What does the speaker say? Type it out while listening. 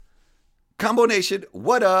Combo Nation,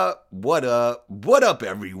 what up,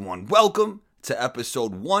 everyone? Welcome to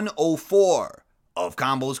episode 104 of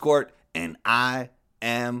Combo's Court, and I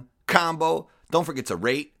am Combo. Don't forget to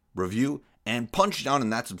rate, review, and punch down on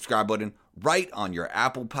that subscribe button right on your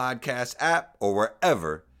Apple Podcast app or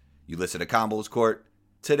wherever you listen to Combo's Court.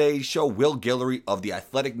 Today's show, Will Guillory of the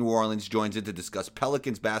Athletic New Orleans joins in to discuss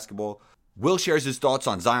Pelicans basketball. Will shares his thoughts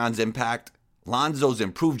on Zion's impact, Lonzo's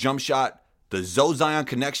improved jump shot, the Zoe-Zion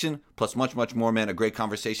connection, plus much, much more, man. A great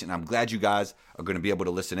conversation. I'm glad you guys are going to be able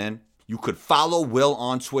to listen in. You could follow Will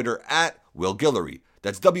on Twitter at Will Guillory.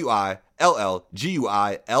 That's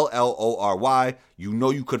WILLGUILLORY. You know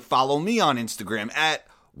you could follow me on Instagram at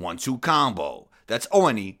 12combo. That's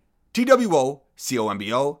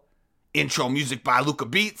ONETWOCOMBO. Intro music by Luca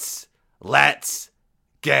Beats. Let's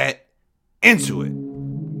get into it.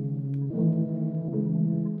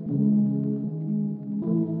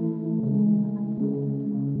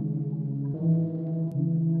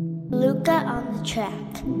 Luca on the track.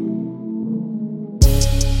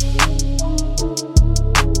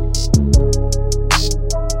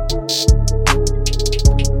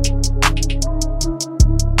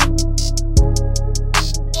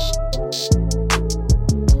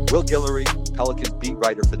 Will Guillory, Pelicans beat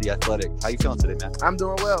writer for The Athletic. How you feeling today, man? I'm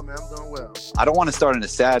doing well, man. I'm doing well. I don't want to start on a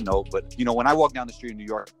sad note, but, when I walk down the street in New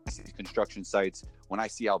York, I see construction sites. When I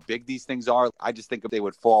see how big these things are, I just think if they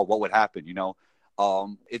would fall, what would happen,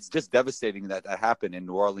 It's just devastating that happened in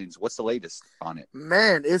New Orleans. What's the latest on it?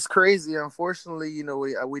 Man, it's crazy. Unfortunately,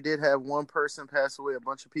 we did have one person pass away. A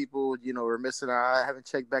bunch of people, were missing. I haven't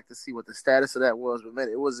checked back to see what the status of that was, but man,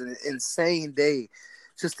 it was an insane day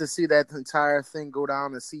just to see that entire thing go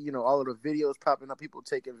down and see, all of the videos popping up, people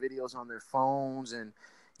taking videos on their phones and,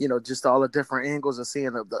 just all the different angles of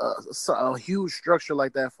seeing a huge structure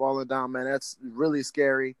like that falling down, man. That's really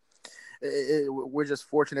scary. We're just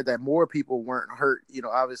fortunate that more people weren't hurt.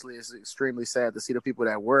 Obviously it's extremely sad to see the people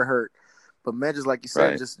that were hurt, but man, just like you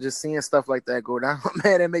said, right. just seeing stuff like that go down,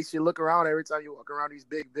 man, it makes you look around every time you walk around these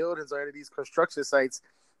big buildings or any of these construction sites.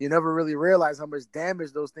 You never really realize how much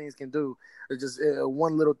damage those things can do. It's just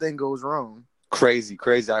one little thing goes wrong. Crazy.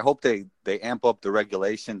 I hope they amp up the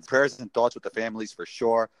regulations. Prayers and thoughts with the families for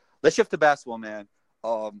sure. Let's shift to basketball, man.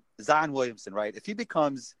 Zion Williamson, right? If he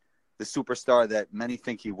becomes the superstar that many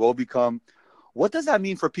think he will become, what does that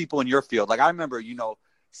mean for people in your field? Like, I remember,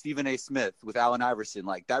 Stephen A. Smith with Allen Iverson,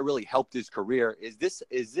 like that really helped his career. Is this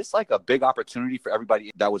like a big opportunity for everybody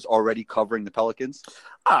that was already covering the Pelicans?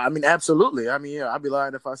 I mean, absolutely. I mean, I'd be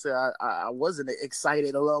lying if I said I wasn't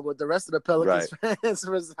excited along with the rest of the Pelicans fans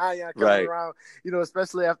for Zion coming around,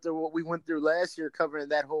 especially after what we went through last year covering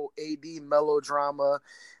that whole AD melodrama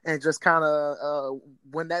and just kind of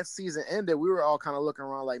when that season ended, we were all kind of looking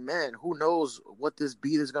around like, man, who knows what this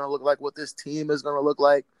beat is going to look like, what this team is going to look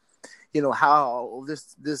like. How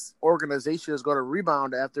this organization is going to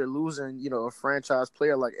rebound after losing, a franchise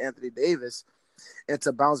player like Anthony Davis, and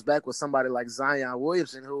to bounce back with somebody like Zion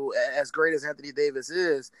Williamson, who, as great as Anthony Davis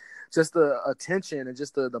is, just the attention and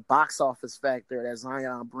just the box office factor that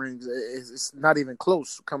Zion brings is not even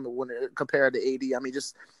close compared to AD. I mean,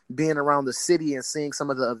 just being around the city and seeing some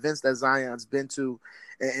of the events that Zion's been to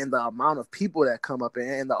and the amount of people that come up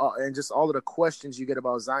and just all of the questions you get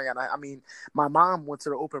about Zion. I mean, my mom went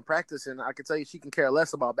to the open practice, and I can tell you she can care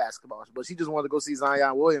less about basketball, but she just wanted to go see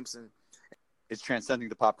Zion Williamson. It's transcending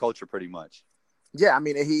the pop culture pretty much. Yeah, I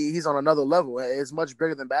mean, he's on another level. It's much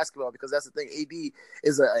bigger than basketball because that's the thing. AD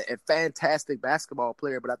is a fantastic basketball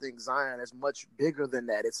player, but I think Zion is much bigger than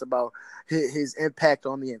that. It's about his impact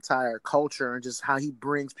on the entire culture and just how he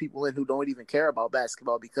brings people in who don't even care about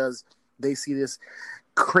basketball because they see this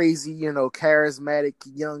crazy, charismatic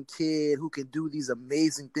young kid who can do these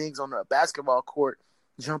amazing things on a basketball court,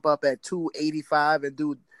 jump up at 285 and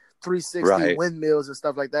do 360 windmills and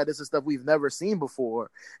stuff like that. This is stuff we've never seen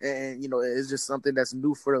before. And, it's just something that's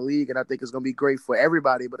new for the league. And I think it's going to be great for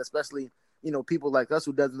everybody, but especially, people like us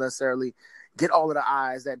who doesn't necessarily get all of the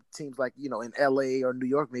eyes that teams like, in LA or New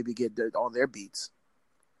York maybe get on their beats.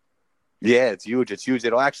 Yeah, it's huge.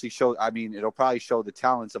 It'll actually show, it'll probably show the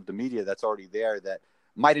talents of the media that's already there that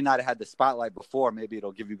might have not had the spotlight before. Maybe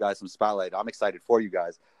it'll give you guys some spotlight. I'm excited for you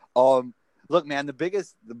guys. Look, man, the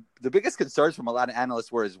biggest concerns from a lot of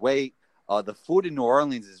analysts were his weight. The food in New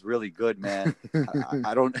Orleans is really good, man.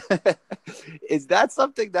 I don't. Is that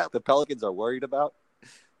something that the Pelicans are worried about?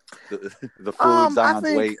 The food, Zion's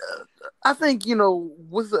weight. I think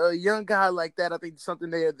with a young guy like that, I think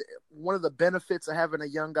one of the benefits of having a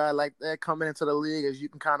young guy like that coming into the league is you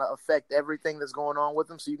can kind of affect everything that's going on with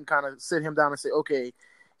him. So you can kind of sit him down and say, okay,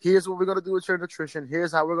 here's what we're going to do with your nutrition.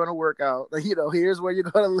 Here's how we're going to work out. Here's where you're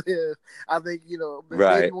going to live. I think,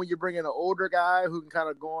 maybe when you bring in an older guy who can kind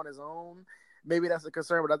of go on his own, maybe that's a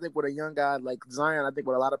concern. But I think with a young guy like Zion, I think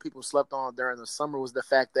what a lot of people slept on during the summer was the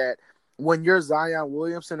fact that when you're Zion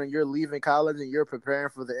Williamson and you're leaving college and you're preparing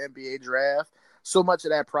for the NBA draft, so much of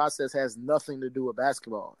that process has nothing to do with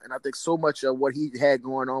basketball. And I think so much of what he had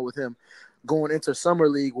going on with him going into Summer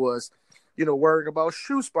League was, worrying about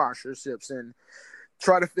shoe sponsorships and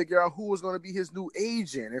try to figure out who was going to be his new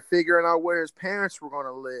agent and figuring out where his parents were going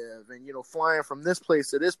to live and, flying from this place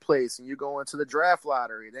to this place, and you're going to the draft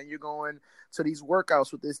lottery. Then you're going to these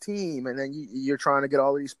workouts with this team, and then you're trying to get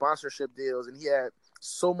all of these sponsorship deals. And he had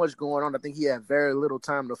so much going on. I think he had very little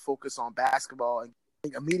time to focus on basketball. And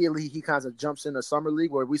immediately he kind of jumps into Summer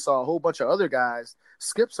League, where we saw a whole bunch of other guys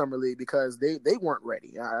skip Summer League because they weren't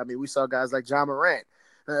ready. I mean, we saw guys like Ja Morant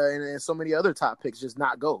and so many other top picks just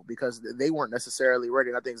not go because they weren't necessarily ready.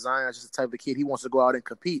 And I think Zion's just the type of kid, he wants to go out and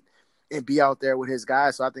compete and be out there with his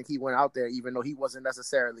guys. So I think he went out there even though he wasn't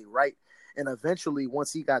necessarily right. And eventually,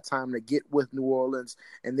 once he got time to get with New Orleans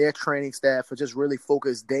and their training staff and just really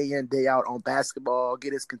focus day in, day out on basketball,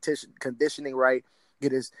 get his conditioning right,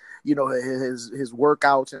 get his, his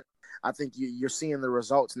workouts. I think you're seeing the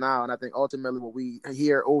results now. And I think ultimately what we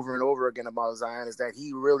hear over and over again about Zion is that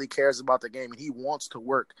he really cares about the game and he wants to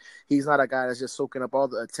work. He's not a guy that's just soaking up all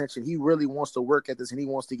the attention. He really wants to work at this and he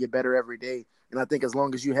wants to get better every day. And I think as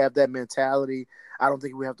long as you have that mentality, I don't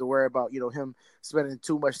think we have to worry about, him spending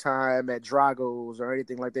too much time at Drago's or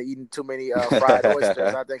anything like that, eating too many fried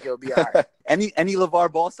oysters. I think he'll be all right. Any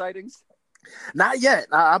LeVar Ball sightings? Not yet.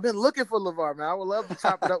 I've been looking for LeVar, man. I would love to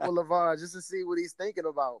chop it up with LeVar just to see what he's thinking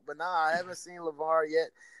about. But I haven't seen LeVar yet.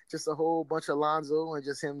 Just a whole bunch of Lonzo and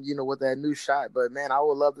just him, with that new shot. But, man, I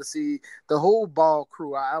would love to see the whole Ball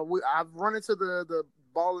crew. I've run into the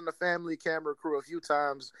Ball in the Family camera crew a few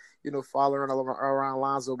times, following around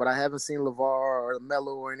Lonzo. But I haven't seen LeVar or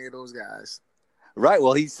Melo or any of those guys. Right.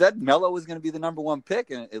 Well, he said Melo was going to be the number one pick,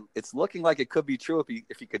 and it's looking like it could be true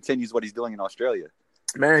if he continues what he's doing in Australia.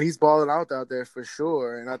 Man, he's balling out there for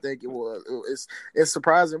sure, and I think it's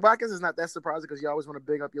surprising. Well, I guess it's not that surprising because you always want to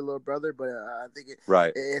big up your little brother, but I think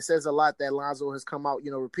it says a lot that Lonzo has come out,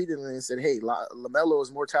 repeatedly and said, "Hey, LaMelo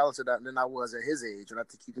is more talented than I was at his age," and I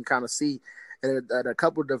think you can kind of see at a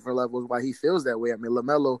couple different levels why he feels that way. I mean,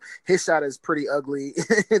 LaMelo, his shot is pretty ugly,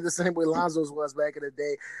 the same way Lonzo's was back in the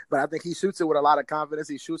day, but I think he shoots it with a lot of confidence.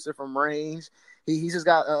 He shoots it from range. He's just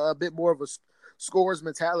got a bit more of a scores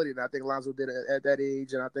mentality that I think Lonzo did at that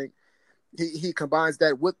age, and I think he combines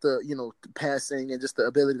that with the passing and just the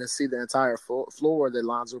ability to see the entire floor that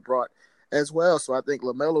Lonzo brought as well. So I think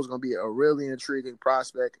LaMelo's going to be a really intriguing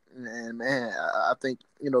prospect, and man, I think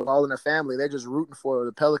all in the family, they're just rooting for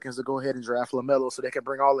the Pelicans to go ahead and draft LaMelo so they can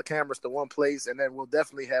bring all the cameras to one place, and then we'll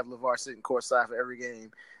definitely have LeVar sitting courtside for every game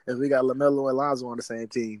if we got LaMelo and Lonzo on the same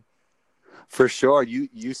team. For sure,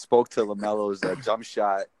 you spoke to LaMelo's jump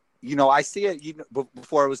shot. I see it even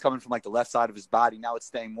before it was coming from like the left side of his body. Now it's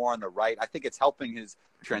staying more on the right. I think it's helping his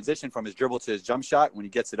transition from his dribble to his jump shot when he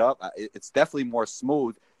gets it up. It's definitely more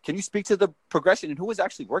smooth. Can you speak to the progression and who was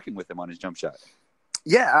actually working with him on his jump shot?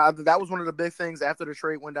 Yeah, that was one of the big things after the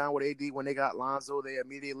trade went down with AD. When they got Lonzo, they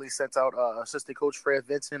immediately sent out assistant coach Fred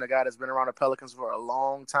Vinson, a guy that's been around the Pelicans for a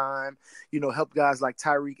long time. Helped guys like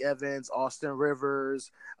Tyreke Evans, Austin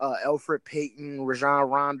Rivers, Elfrid Payton, Rajon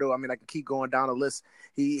Rondo. I mean, I can keep going down the list.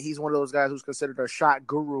 He's one of those guys who's considered a shot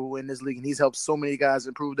guru in this league, and he's helped so many guys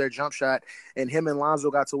improve their jump shot. And him and Lonzo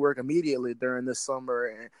got to work immediately during this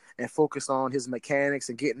summer and focus on his mechanics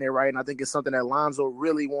and getting it right. And I think it's something that Lonzo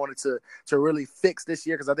really wanted to really fix this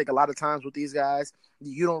year, because I think a lot of times with these guys,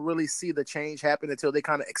 you don't really see the change happen until they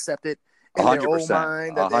kind of accept it in 100%, their own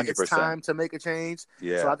mind that 100%. It's time to make a change.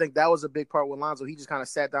 Yeah. So I think that was a big part with Lonzo. He just kind of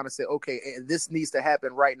sat down and said, okay, this needs to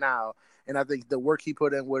happen right now. And I think the work he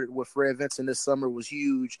put in with Fred Vinson this summer was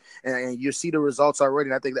huge. And you see the results already.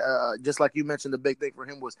 And I think that, just like you mentioned, the big thing for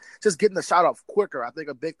him was just getting the shot off quicker. I think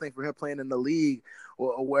a big thing for him playing in the league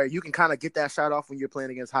where you can kind of get that shot off when you're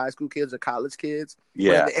playing against high school kids or college kids.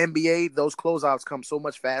 Yeah. But in the NBA, those closeouts come so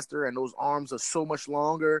much faster and those arms are so much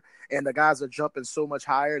longer and the guys are jumping so much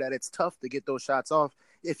higher that it's tough to get those shots off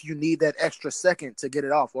if you need that extra second to get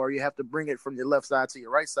it off, or you have to bring it from your left side to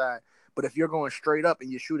your right side. But if you're going straight up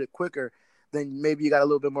and you shoot it quicker, then maybe you got a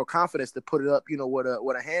little bit more confidence to put it up,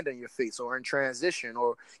 with a hand in your face or in transition,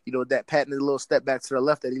 or, that patented little step back to the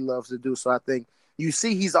left that he loves to do. So I think you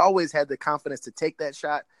see he's always had the confidence to take that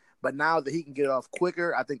shot, but now that he can get it off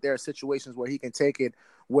quicker, I think there are situations where he can take it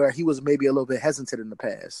where he was maybe a little bit hesitant in the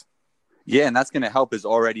past. Yeah, and that's going to help his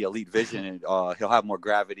already elite vision. And he'll have more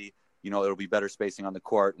gravity it'll be better spacing on the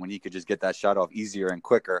court when he could just get that shot off easier and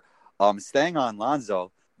quicker. Staying on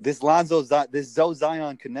Lonzo, this Zoe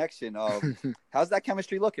Zion connection. How's that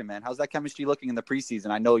chemistry looking, man? How's that chemistry looking in the preseason?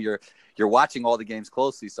 I know you're watching all the games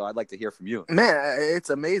closely, so I'd like to hear from you. Man, it's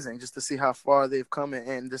amazing just to see how far they've come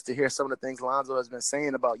and just to hear some of the things Lonzo has been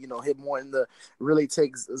saying about, him wanting to really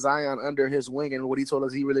take Zion under his wing, and what he told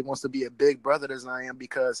us he really wants to be a big brother to Zion,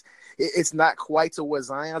 because it's not quite to what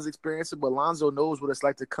Zion's experiencing, but Lonzo knows what it's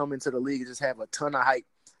like to come into the league and just have a ton of hype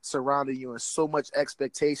surrounding you and so much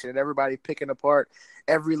expectation and everybody picking apart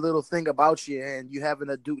every little thing about you, and you having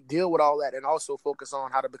to deal with all that and also focus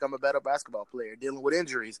on how to become a better basketball player, dealing with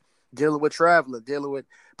injuries, dealing with traveling, dealing with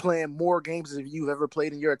playing more games than you've ever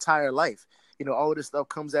played in your entire life. All of this stuff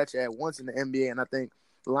comes at you at once in the NBA, and I think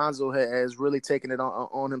Lonzo has really taken it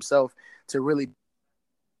on himself to really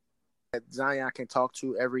that Zion can talk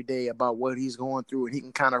to every day about what he's going through, and he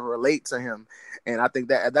can kind of relate to him. And I think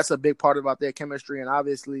that's a big part about their chemistry. And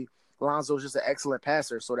obviously, Lonzo's just an excellent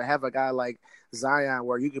passer. So to have a guy like Zion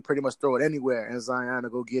where you can pretty much throw it anywhere and Zion to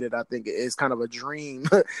go get it, I think it's kind of a dream,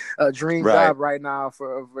 job right now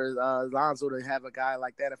for Lonzo to have a guy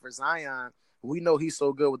like that. And for Zion, we know he's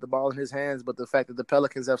so good with the ball in his hands, but the fact that the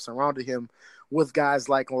Pelicans have surrounded him with guys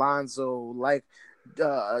like Lonzo, like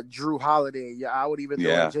Drew Holiday, I would even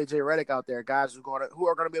throw JJ Redick out there, guys who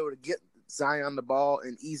are going to be able to get Zion the ball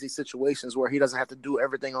in easy situations where he doesn't have to do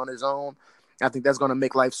everything on his own. I think that's going to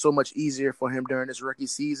make life so much easier for him during his rookie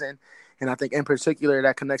season. And I think in particular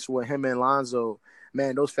that connection with him and Lonzo,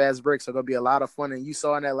 man, those fast breaks are going to be a lot of fun. And you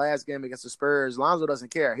saw in that last game against the Spurs, Lonzo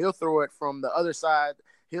doesn't care. He'll throw it from the other side.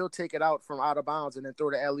 He'll take it out from out of bounds and then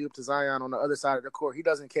throw the alley-oop to Zion on the other side of the court. He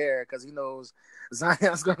doesn't care because he knows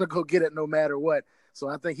Zion's going to go get it no matter what. So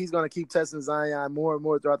I think he's going to keep testing Zion more and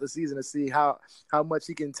more throughout the season to see how much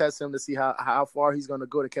he can test him, to see how far he's going to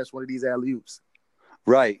go to catch one of these alley-oops.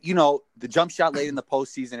 Right. The jump shot late in the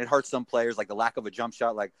postseason, it hurts some players, like the lack of a jump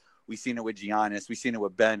shot. Like we've seen it with Giannis, we've seen it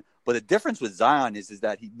with Ben. But the difference with Zion is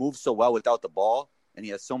that he moves so well without the ball, and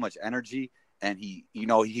he has so much energy, and he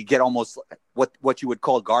get almost what you would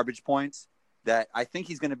call garbage points, that I think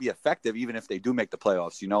he's going to be effective even if they do make the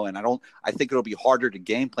playoffs, and I think it'll be harder to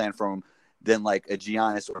game plan for him than like a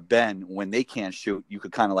Giannis or Ben. When they can't shoot, you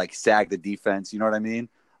could kind of like sag the defense. You know what I mean?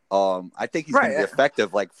 I think he's going to be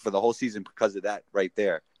effective like for the whole season because of that right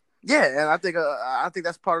there. Yeah, and I think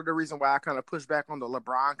that's part of the reason why I kind of push back on the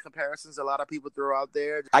LeBron comparisons a lot of people throw out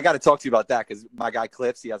there. I got to talk to you about that because my guy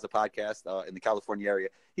Clips, he has a podcast in the California area.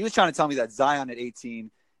 He was trying to tell me that Zion at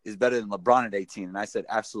 18 is better than LeBron at 18, and I said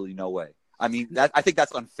absolutely no way. I mean, I think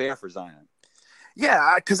that's unfair for Zion.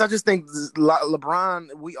 Yeah, because I just think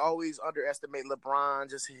LeBron, we always underestimate LeBron,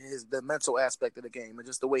 just the mental aspect of the game and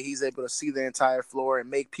just the way he's able to see the entire floor and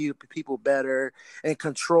make people better and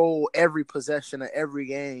control every possession of every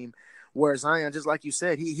game. Where Zion, just like you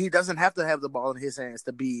said, he doesn't have to have the ball in his hands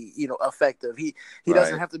to be, effective. He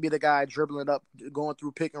doesn't have to be the guy dribbling up, going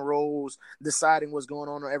through pick and rolls, deciding what's going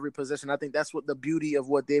on every possession. I think that's what the beauty of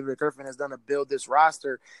what David Griffin has done to build this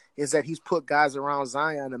roster is that he's put guys around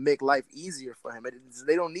Zion to make life easier for him.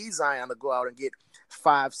 They don't need Zion to go out and get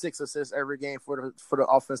 5-6 assists every game for the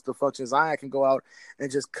offense to function. Zion can go out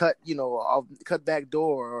and just cut back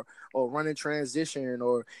door or run in transition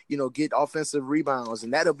or, get offensive rebounds.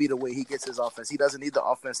 And that'll be the way he gets his offense. He doesn't need the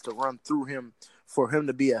offense to run through him for him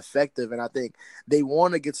to be effective. And I think they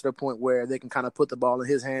want to get to the point where they can kind of put the ball in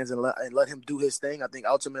his hands and let him do his thing. I think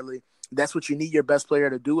ultimately that's what you need your best player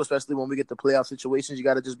to do, especially when we get to playoff situations. You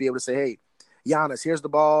got to just be able to say, hey, Giannis, here's the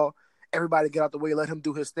ball. Everybody get out the way, let him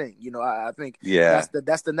do his thing. I think that's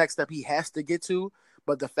the next step he has to get to.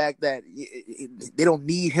 But the fact that they don't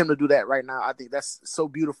need him to do that right now, I think that's so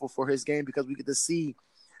beautiful for his game because we get to see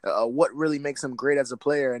what really makes him great as a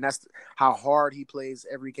player. And that's how hard he plays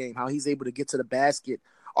every game, how he's able to get to the basket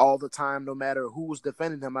all the time, no matter who's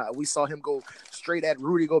defending him. We saw him go straight at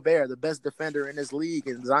Rudy Gobert, the best defender in this league.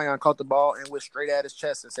 And Zion caught the ball and went straight at his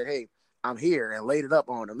chest and said, hey, I'm here, and laid it up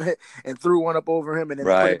on him and threw one up over him and then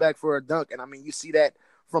put it back for a dunk. And I mean, you see that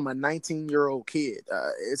from a 19-year-old kid.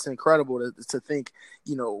 It's incredible to think,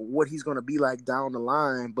 what he's going to be like down the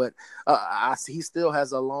line. But he still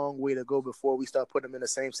has a long way to go before we start putting him in the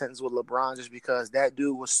same sentence with LeBron, just because that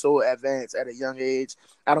dude was so advanced at a young age.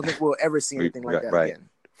 I don't think we'll ever see anything like that again.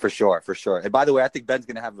 For sure. And by the way, I think Ben's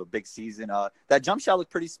going to have a big season. That jump shot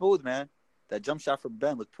looked pretty smooth, man. That jump shot from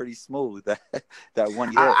Ben looked pretty smooth. That one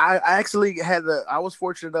hit. I actually I was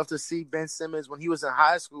fortunate enough to see Ben Simmons when he was in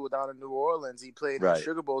high school down in New Orleans. He played in the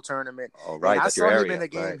Sugar Bowl tournament. Oh, right. And I saw him in a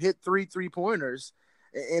game hit 3 3-pointers.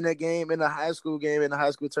 in a game, in a high school game, in a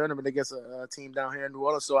high school tournament against a team down here in New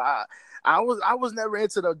Orleans. So I was never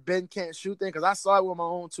into the Ben can't shoot thing because I saw it with my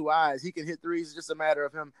own two eyes. He can hit threes. It's just a matter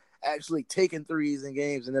of him actually taking threes in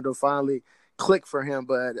games, and it'll finally click for him.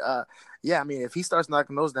 But yeah, I mean, if he starts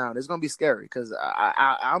knocking those down, it's gonna be scary because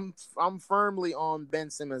I'm firmly on Ben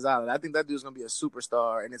Simmons Island. I think that dude's gonna be a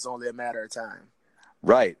superstar, and it's only a matter of time.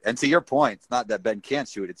 Right. And to your point, it's not that Ben can't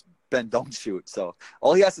shoot, it's Ben don't shoot. So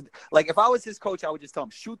all he has to, like, if I was his coach, I would just tell him,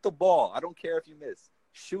 shoot the ball. I don't care if you miss.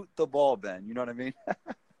 Shoot the ball, Ben. You know what I mean?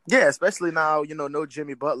 Yeah, especially now, no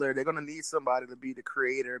Jimmy Butler. They're gonna need somebody to be the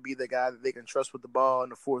creator, be the guy that they can trust with the ball in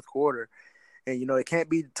the fourth quarter. And it can't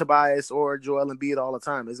be Tobias or Joel Embiid all the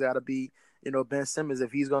time. It's got to be Ben Simmons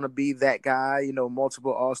if he's going to be that guy.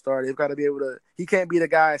 Multiple All-Star. They've got to be able to. He can't be the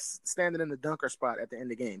guy standing in the dunker spot at the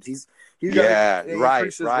end of games. He's got to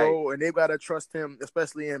increase his role, and they've got to trust him,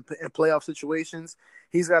 especially in playoff situations.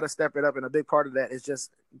 He's got to step it up, and a big part of that is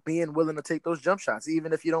just being willing to take those jump shots,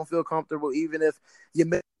 even if you don't feel comfortable, even if you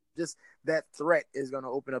miss. Just that threat is going to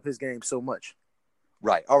open up his game so much.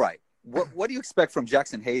 Right. All right. What do you expect from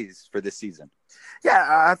Jackson Hayes for this season?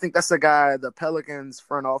 Yeah, I think that's a guy, the Pelicans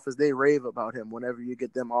front office, they rave about him whenever you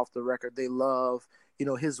get them off the record. They love,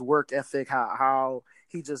 his work ethic, how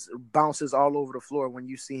he just bounces all over the floor when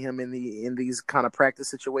you see him in these kind of practice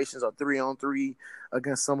situations or 3-on-3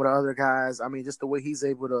 against some of the other guys. I mean, just the way he's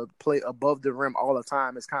able to play above the rim all the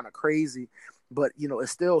time is kind of crazy. But,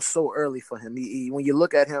 it's still so early for him. When you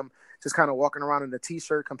look at him just kind of walking around in a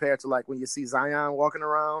T-shirt compared to like when you see Zion walking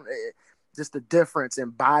around, just the difference in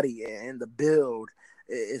body and the build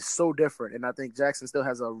is so different. And I think Jackson still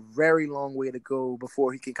has a very long way to go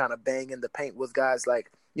before he can kind of bang in the paint with guys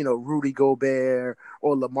like, Rudy Gobert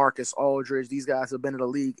or LaMarcus Aldridge. These guys have been in the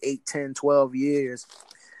league 8, 10, 12 years.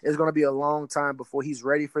 It's going to be a long time before he's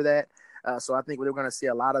ready for that. So I think we're going to see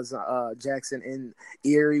a lot of Jackson in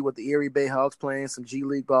Erie with the Erie Bayhawks playing some G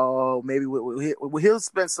League ball. Maybe he'll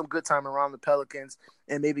spend some good time around the Pelicans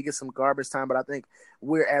and maybe get some garbage time. But I think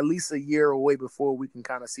we're at least a year away before we can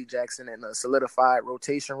kind of see Jackson in a solidified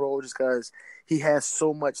rotation role just because he has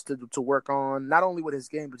so much to work on, not only with his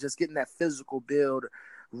game, but just getting that physical build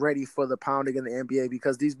ready for the pounding in the NBA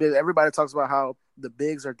because everybody talks about how the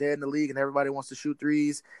bigs are dead in the league and everybody wants to shoot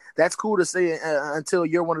threes. That's cool to say until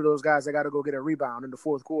you're one of those guys that got to go get a rebound in the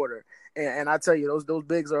fourth quarter. And I tell you, those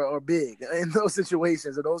bigs are big in those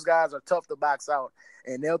situations, and those guys are tough to box out,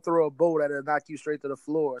 and they'll throw a bow that'll knock you straight to the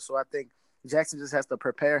floor. So I think Jackson just has to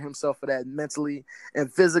prepare himself for that mentally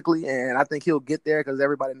and physically, and I think he'll get there because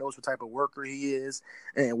everybody knows what type of worker he is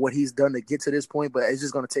and what he's done to get to this point, but it's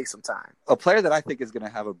just going to take some time. A player that I think is going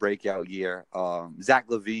to have a breakout year, Zach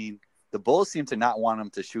LaVine. The Bulls seem to not want him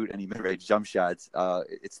to shoot any mid-range jump shots.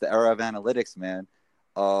 It's the era of analytics, man.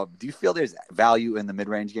 Do you feel there's value in the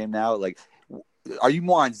mid-range game now? Like, are you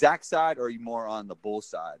more on Zach's side or are you more on the Bulls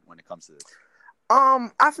side when it comes to this?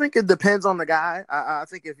 I think it depends on the guy. I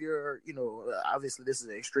think if you're, obviously this is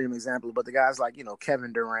an extreme example, but the guys like,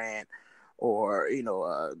 Kevin Durant or,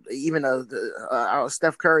 even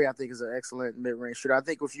Steph Curry, I think is an excellent mid-range shooter. I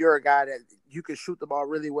think if you're a guy that you can shoot the ball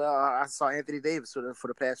really well, I saw Anthony Davis for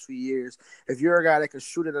the past few years. If you're a guy that can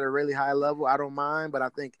shoot it at a really high level, I don't mind. But I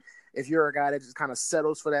think if you're a guy that just kind of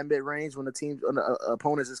settles for that mid-range when the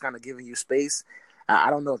opponent's just kind of giving you space, I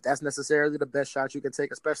don't know if that's necessarily the best shot you can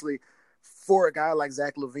take, especially for a guy like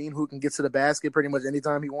Zach LaVine who can get to the basket pretty much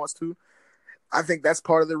anytime he wants to. I think that's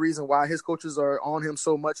part of the reason why his coaches are on him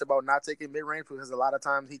so much about not taking mid-range, because a lot of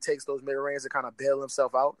times he takes those mid-range to kind of bail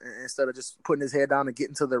himself out instead of just putting his head down and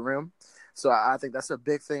getting to the rim. So I think that's a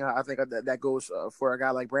big thing. I think that goes for a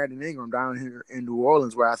guy like Brandon Ingram down here in New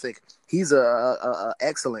Orleans, where I think he's a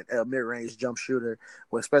excellent mid-range jump shooter,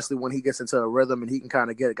 especially when he gets into a rhythm and he can kind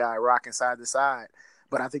of get a guy rocking side to side.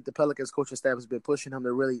 But I think the Pelicans coaching staff has been pushing him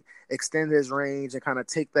to really extend his range and kind of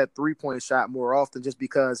take that three-point shot more often, just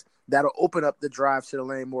because that'll open up the drive to the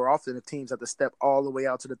lane more often if teams have to step all the way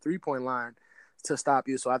out to the three-point line to stop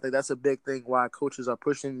you. So I think that's a big thing why coaches are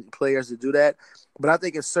pushing players to do that. But I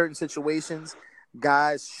think in certain situations,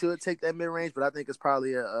 guys should take that mid-range, but I think it's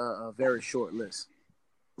probably a very short list.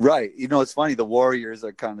 Right. It's funny. The Warriors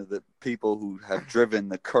are kind of the people who have driven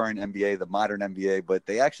the current NBA, the modern NBA, but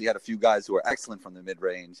they actually had a few guys who are excellent from the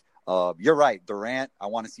mid-range. You're right. Durant, I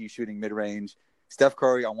want to see you shooting mid-range. Steph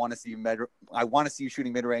Curry, I want to see you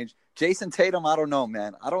shooting mid-range. Jason Tatum, I don't know,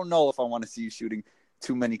 man. I don't know if I want to see you shooting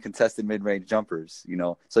too many contested mid-range jumpers,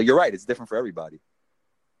 So you're right. It's different for everybody.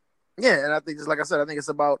 Yeah, and I think, just like I said, I think it's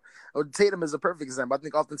about Tatum is a perfect example. I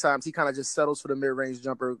think oftentimes he kind of just settles for the mid-range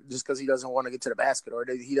jumper just because he doesn't want to get to the basket, or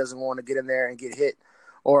he doesn't want to get in there and get hit,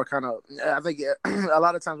 or kind of. I think a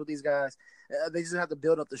lot of times with these guys, They just have to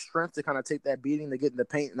build up the strength to kind of take that beating to get in the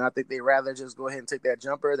paint. And I think they rather just go ahead and take that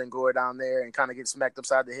jumper than go down there and kind of get smacked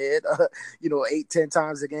upside the head, 8-10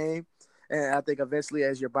 times a game. And I think eventually,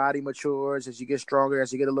 as your body matures, as you get stronger,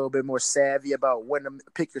 as you get a little bit more savvy about when to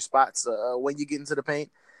pick your spots, when you get into the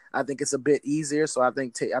paint, I think it's a bit easier. So I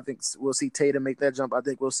think we'll see Tatum make that jump. I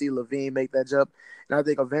think we'll see LaVine make that jump, and I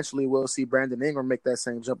think eventually we'll see Brandon Ingram make that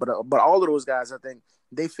same jump. But all of those guys, I think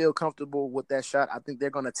they feel comfortable with that shot. I think they're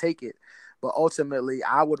going to take it. But ultimately,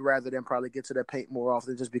 I would rather them probably get to the paint more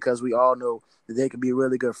often, just because we all know that they can be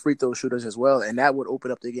really good free throw shooters as well, and that would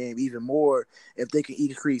open up the game even more if they can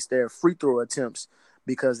increase their free throw attempts.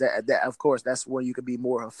 Because that of course, that's where you could be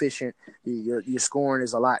more efficient. Your scoring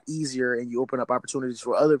is a lot easier, and you open up opportunities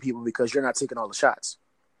for other people because you're not taking all the shots.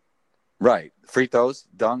 Right, free throws,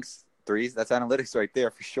 dunks, threes. That's analytics right there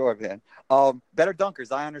for sure, man. Better dunker,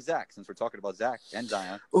 Zion or Zach? Since we're talking about Zach and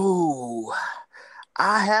Zion. Ooh,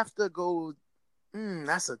 I have to go.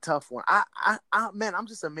 That's a tough one. Man, I'm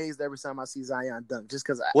just amazed every time I see Zion dunk. Just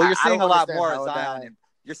because, you're seeing a lot more Zion, and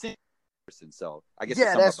you're seeing person. So I guess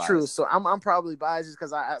that's true. So I'm probably biased just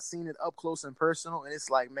because I've seen it up close and personal, and it's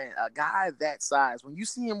like, man, a guy that size, when you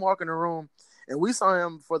see him walk in the room, and we saw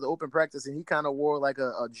him for the open practice, and he kind of wore like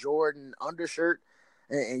a Jordan undershirt,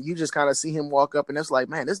 and you just kind of see him walk up, and it's like,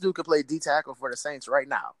 man, this dude could play D tackle for the Saints right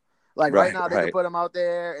now. Like right now, they could put him out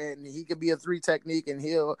there, and he could be a 3 technique, and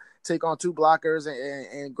he'll take on 2 blockers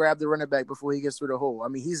and grab the running back before he gets through the hole. I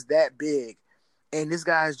mean, he's that big, and this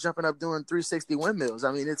guy is jumping up doing 360 windmills.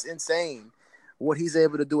 I mean, it's insane what he's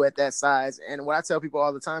able to do at that size. And what I tell people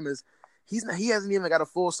all the time is he hasn't even got a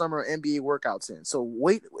full summer of NBA workouts in. So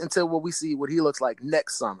wait until we see what he looks like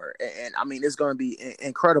next summer. And I mean, it's going to be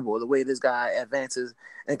incredible the way this guy advances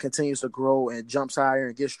and continues to grow and jumps higher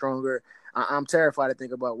and gets stronger. I'm terrified to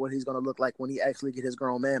think about what he's going to look like when he actually get his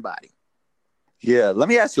grown man body. Yeah, let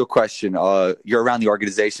me ask you a question. You're around the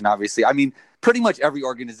organization, obviously. I mean, pretty much every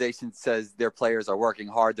organization says their players are working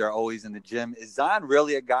hard. They're always in the gym. Is Zion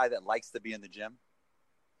really a guy that likes to be in the gym?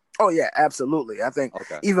 Oh, yeah, absolutely. I think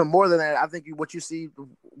even more than that, I think what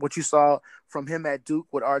you saw from him at Duke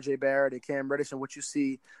with R.J. Barrett and Cam Reddish, and what you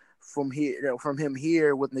see from him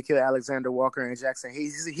here with Nickeil Alexander-Walker and Jackson.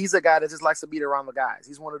 He's a guy that just likes to be around the guys.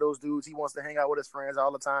 He's one of those dudes. He wants to hang out with his friends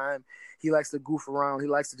all the time. He likes to goof around. He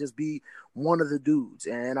likes to just be one of the dudes.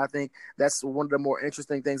 And I think that's one of the more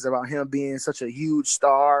interesting things about him being such a huge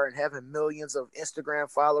star and having millions of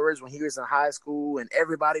Instagram followers when he was in high school, and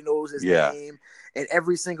everybody knows his name. And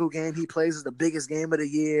every single game he plays is the biggest game of the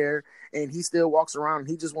year. And he still walks around and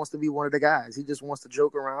he just wants to be one of the guys. He just wants to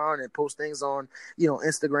joke around and post things on,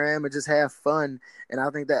 Instagram and just have fun. And I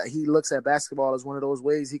think that he looks at basketball as one of those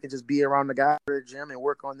ways he can just be around the guys at the gym and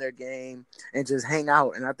work on their game and just hang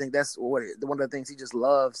out. And I think that's one of the things he just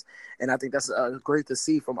loves. And I think that's great to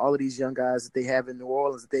see from all of these young guys that they have in New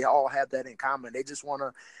Orleans. They all have that in common. They just want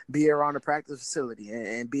to be around the practice facility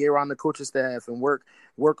and be around the coaching staff and work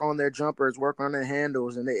on their jumpers, work on their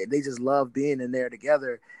handles, and they just love being in there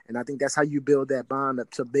together. And I think that's how you build that bond up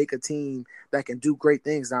to make a team that can do great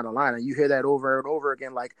things down the line. And you hear that over and over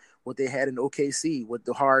again, like what they had in OKC with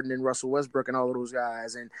the Harden and Russell Westbrook and all of those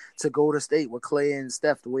guys, and to go to State with Clay and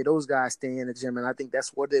Steph, the way those guys stay in the gym. And I think that's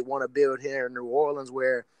what they want to build here in New Orleans,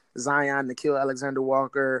 where Zion, Nickeil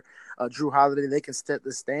Alexander-Walker, Jrue Holiday, they can set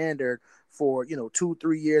the standard for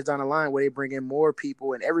 2-3 years down the line, where they bring in more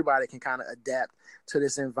people and everybody can kind of adapt to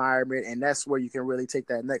this environment. And that's where you can really take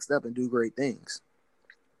that next step and do great things.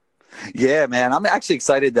 Yeah, man. I'm actually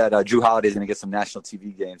excited that Jrue Holiday is going to get some national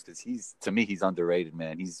TV games, because he's underrated,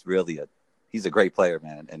 man. He's really he's a great player,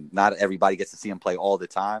 man. And not everybody gets to see him play all the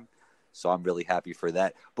time. So I'm really happy for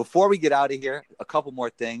that. Before we get out of here, a couple more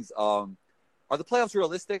things. Are the playoffs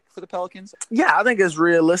realistic for the Pelicans? Yeah, I think it's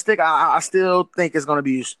realistic. I still think it's going to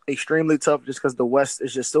be extremely tough just because the West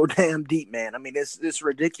is just so damn deep, man. I mean, it's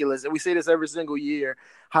ridiculous. And we say this every single year,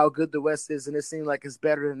 how good the West is, and it seems like it's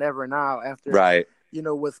better than ever now after,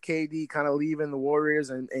 with KD kind of leaving the Warriors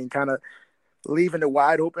and kind of leaving it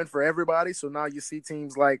wide open for everybody. So now you see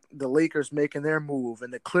teams like the Lakers making their move,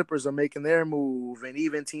 and the Clippers are making their move, and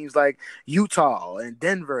even teams like Utah and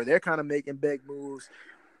Denver, they're kind of making big moves.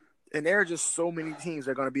 And there are just so many teams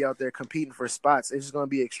that are going to be out there competing for spots. It's just going to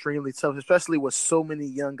be extremely tough, especially with so many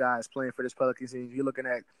young guys playing for this Pelicans team. You're looking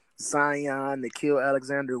at Zion, Nickeil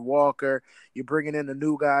Alexander-Walker. You're bringing in the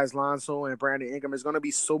new guys, Lonzo and Brandon Ingram. There's going to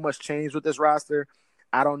be so much change with this roster.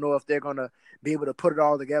 I don't know if they're going to be able to put it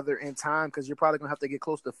all together in time, because you're probably going to have to get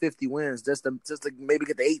close to 50 wins just to maybe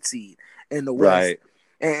get the 8 seed in the West. Right.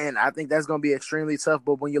 And I think that's going to be extremely tough.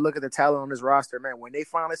 But when you look at the talent on this roster, man, when they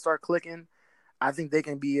finally start clicking, I think they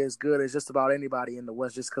can be as good as just about anybody in the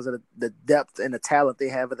West just because of the depth and the talent they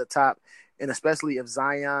have at the top. And especially if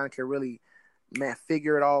Zion can really,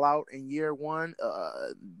 figure it all out in year one,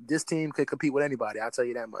 this team could compete with anybody. I'll tell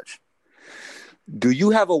you that much. Do you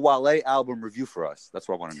have a Wale album review for us? That's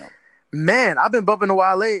what I want to know. Man, I've been bumping the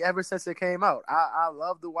Wale ever since it came out. I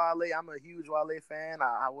love the Wale. I'm a huge Wale fan.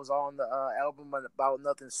 I was on the album About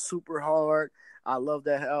Nothing super hard. I love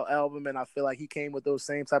that album, and I feel like he came with those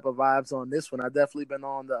same type of vibes on this one. I've definitely been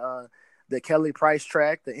on the Kelly Price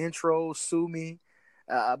track, the intro, Sue Me.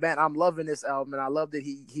 Man, I'm loving this album, and I love that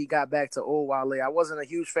he got back to old Wale. I wasn't a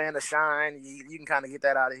huge fan of Shine. You can kind of get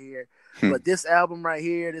that out of here. But this album right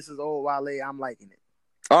here, this is old Wale. I'm liking it.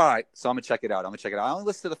 All right, so I'm going to check it out. I only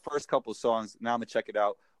listened to the first couple of songs. Now I'm going to check it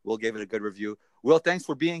out. We'll give it a good review. Will, thanks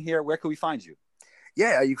for being here. Where can we find you?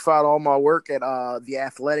 Yeah, you can find all my work at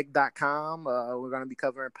theathletic.com. We're going to be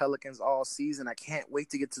covering Pelicans all season. I can't wait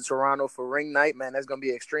to get to Toronto for ring night, man. That's going to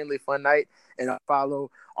be an extremely fun night. And I follow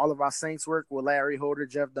all of our Saints work with Larry Holder,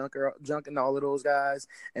 Jeff Duncan, all of those guys,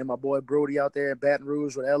 and my boy Brody out there at Baton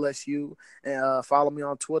Rouge with LSU. And follow me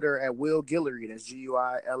on Twitter at Will Guillory. That's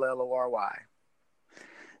Guillory.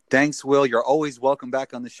 Thanks, Will. You're always welcome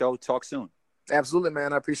back on the show. Talk soon. Absolutely,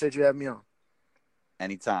 man. I appreciate you having me on.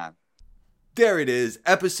 Anytime. There it is.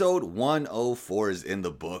 Episode 104 is in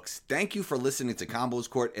the books. Thank you for listening to Combos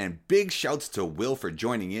Court, and big shouts to Will for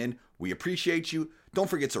joining in. We appreciate you. Don't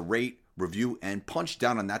forget to rate, review, and punch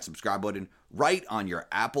down on that subscribe button right on your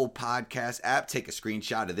Apple Podcast app. Take a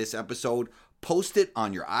screenshot of this episode, post it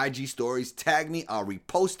on your IG stories, tag me, I'll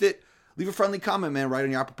repost it. Leave a friendly comment, man, right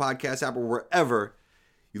on your Apple Podcast app or wherever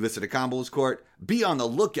you listen to Combos Court. Be on the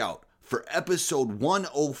lookout for episode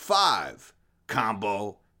 105.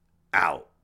 Combo out.